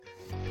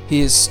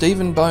Here's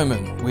Stephen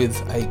Bowman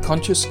with a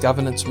Conscious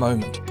Governance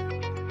Moment.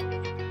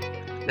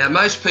 Now,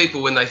 most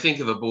people, when they think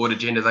of a board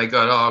agenda, they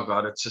go, oh,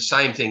 God, it's the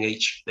same thing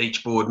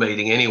each board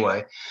meeting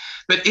anyway.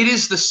 But it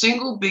is the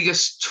single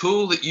biggest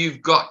tool that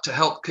you've got to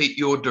help keep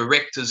your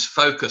directors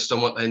focused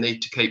on what they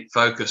need to keep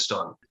focused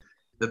on.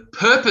 The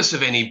purpose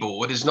of any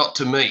board is not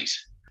to meet.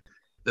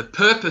 The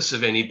purpose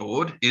of any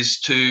board is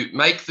to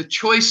make the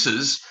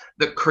choices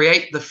that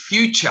create the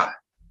future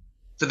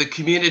for the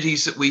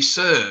communities that we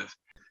serve.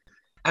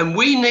 And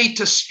we need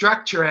to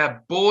structure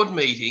our board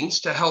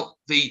meetings to help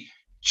the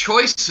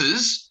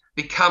choices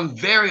become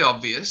very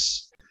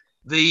obvious.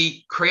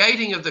 The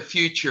creating of the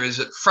future is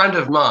at front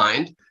of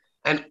mind,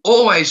 and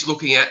always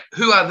looking at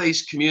who are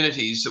these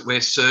communities that we're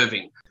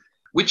serving?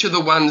 Which are the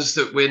ones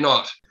that we're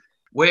not?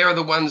 Where are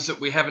the ones that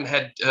we haven't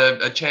had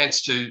a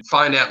chance to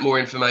find out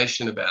more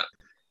information about?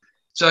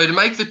 So to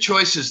make the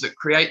choices that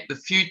create the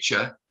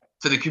future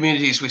for the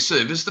communities we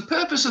serve is the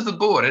purpose of the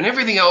board, and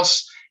everything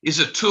else is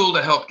a tool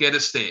to help get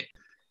us there.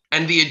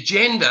 And the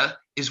agenda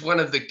is one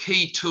of the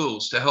key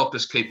tools to help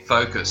us keep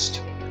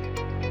focused.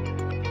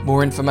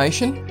 More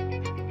information?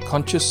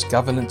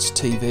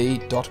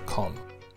 ConsciousGovernancetv.com